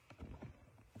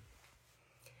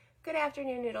Good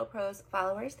afternoon, Noodle Pros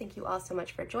followers. Thank you all so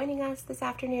much for joining us this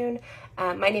afternoon.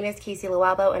 My name is Casey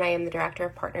Lualbo, and I am the Director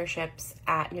of Partnerships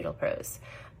at Noodle Pros.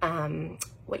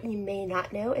 What you may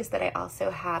not know is that I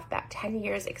also have about 10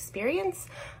 years experience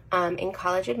in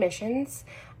college admissions.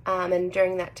 And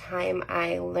during that time,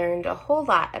 I learned a whole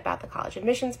lot about the college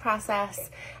admissions process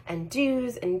and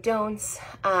do's and don'ts,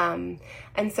 and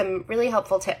some really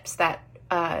helpful tips that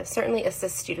certainly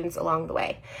assist students along the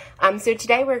way. So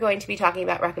today we're going to be talking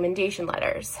about recommendation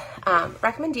letters.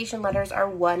 Recommendation letters are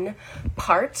one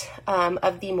part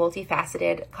of the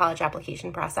multifaceted college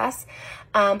application process,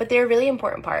 but they're a really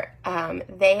important part.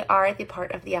 They are the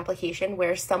part of the application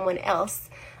where someone else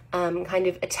kind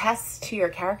of attests to your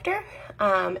character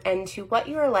and to what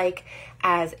you are like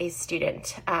as a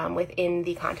student within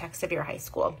the context of your high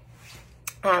school.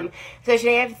 So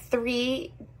today I have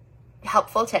three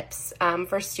helpful tips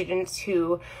for students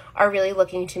who are really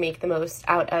looking to make the most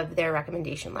out of their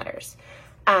recommendation letters.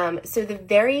 So the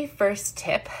very first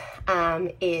tip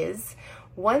is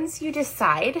once you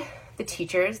decide the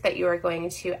teachers that you are going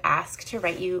to ask to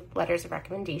write you letters of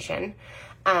recommendation,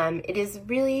 it is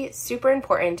really super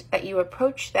important that you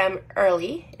approach them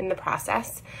early in the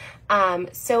process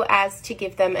so as to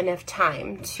give them enough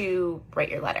time to write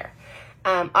your letter.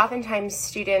 Oftentimes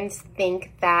students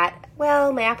think that,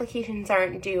 well, my applications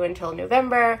aren't due until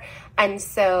November, and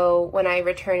so when I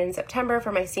return in September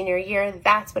for my senior year,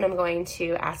 that's when I'm going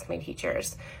to ask my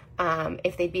teachers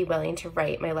if they'd be willing to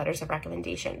write my letters of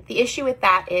recommendation. The issue with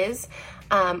that is,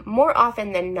 more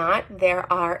often than not,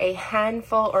 there are a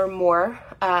handful or more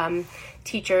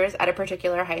teachers at a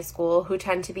particular high school who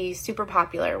tend to be super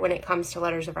popular when it comes to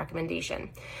letters of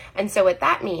recommendation. And so what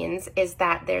that means is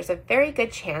that there's a very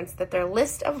good chance that their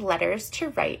list of letters to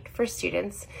write for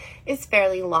students is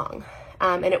fairly long.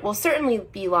 And it will certainly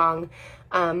be long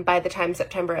by the time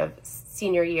September of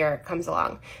senior year comes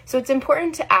along. So it's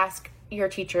important to ask your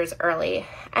teachers early.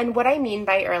 And what I mean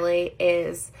by early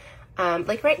is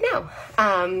like right now.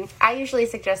 I usually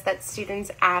suggest that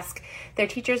students ask their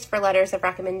teachers for letters of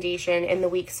recommendation in the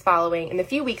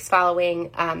few weeks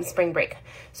following spring break.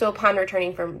 So upon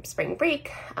returning from spring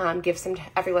break, give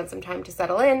everyone some time to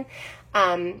settle in,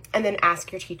 and then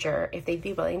ask your teacher if they'd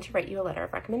be willing to write you a letter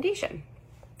of recommendation.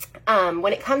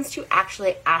 When it comes to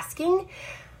actually asking,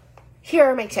 here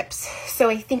are my tips. So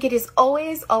I think it is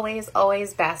always, always,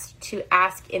 always best to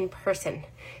ask in person.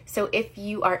 So if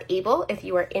you are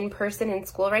in person in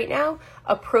school right now,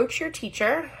 approach your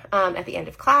teacher at the end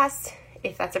of class,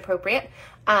 if that's appropriate,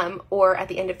 or at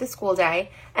the end of the school day,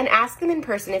 and ask them in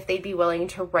person if they'd be willing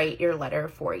to write your letter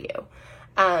for you.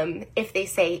 If they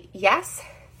say yes,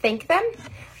 thank them,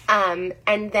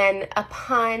 and then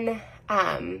upon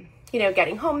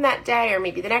getting home that day or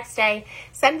maybe the next day,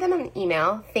 send them an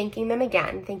email thanking them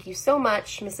again. Thank you so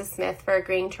much, Mrs. Smith, for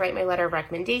agreeing to write my letter of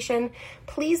recommendation.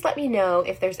 Please let me know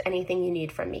if there's anything you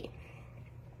need from me.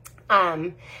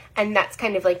 And that's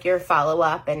kind of like your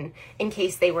follow-up, and in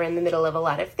case they were in the middle of a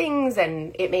lot of things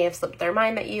and it may have slipped their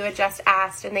mind that you had just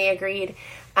asked and they agreed,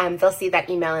 they'll see that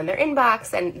email in their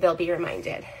inbox and they'll be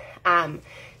reminded.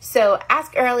 So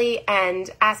ask early and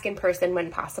ask in person when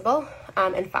possible,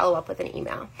 and follow up with an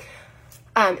email.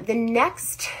 The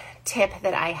next tip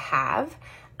that I have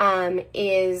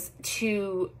is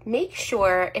to make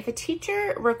sure if a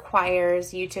teacher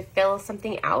requires you to fill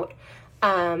something out,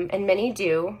 and many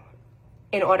do,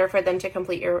 in order for them to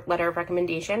complete your letter of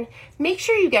recommendation, make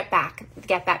sure you get that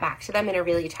back to them in a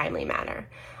really timely manner.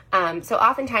 So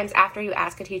oftentimes after you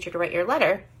ask a teacher to write your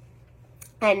letter,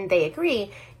 and they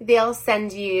agree, they'll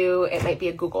send you, it might be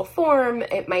a Google form,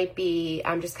 it might be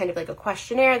just kind of like a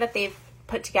questionnaire that they've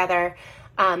put together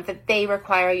that they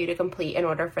require you to complete in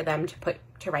order for them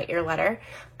to write your letter.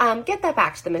 Get that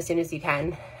back to them as soon as you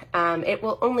can. It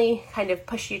will only kind of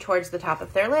push you towards the top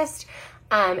of their list,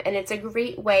 and it's a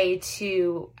great way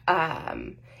to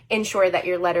ensure that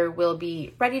your letter will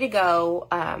be ready to go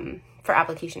for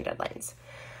application deadlines.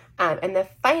 And the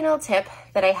final tip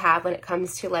that I have when it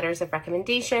comes to letters of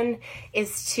recommendation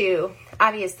is to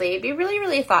obviously be really,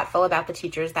 really thoughtful about the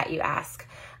teachers that you ask.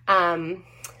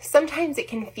 Sometimes it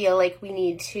can feel like we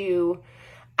need to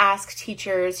ask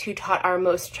teachers who taught our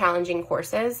most challenging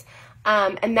courses.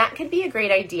 And that could be a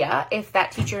great idea if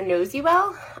that teacher knows you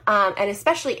well, and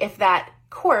especially if that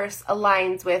course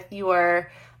aligns with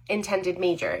your intended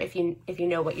major, if you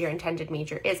know what your intended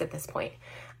major is at this point.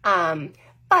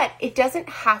 But it doesn't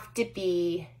have to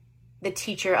be the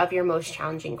teacher of your most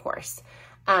challenging course.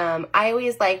 I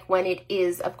always like when it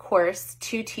is, of course,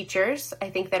 two teachers. I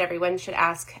think that everyone should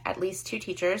ask at least two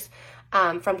teachers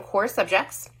from core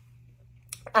subjects.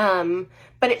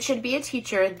 But it should be a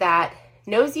teacher that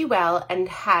knows you well and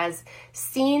has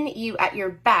seen you at your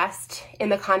best in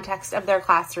the context of their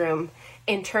classroom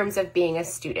in terms of being a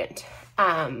student.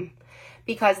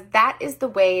 Because that is the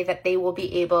way that they will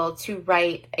be able to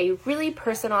write a really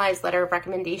personalized letter of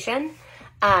recommendation.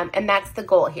 And that's the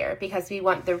goal here, because we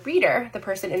want the reader, the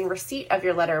person in receipt of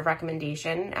your letter of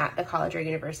recommendation at the college or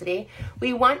university,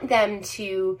 we want them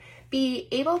to be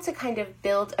able to kind of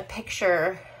build a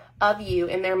picture of you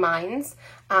in their minds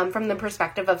from the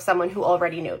perspective of someone who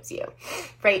already knows you,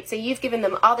 right? So you've given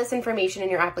them all this information in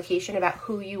your application about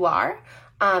who you are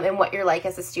and what you're like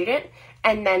as a student.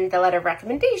 And then the letter of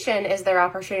recommendation is their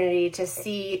opportunity to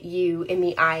see you in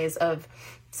the eyes of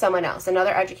someone else,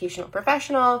 another educational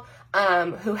professional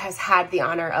who has had the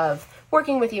honor of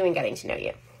working with you and getting to know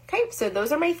you. Okay, so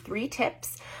those are my 3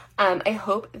 tips. I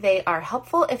hope they are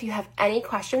helpful. If you have any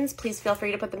questions, please feel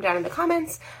free to put them down in the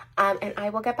comments and I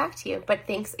will get back to you. But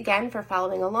thanks again for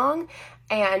following along.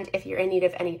 And if you're in need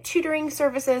of any tutoring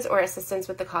services or assistance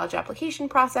with the college application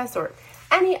process or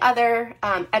any other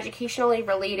educationally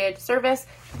related service,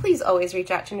 please always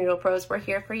reach out to Noodle Pros. We're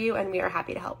here for you and we are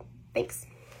happy to help. Thanks.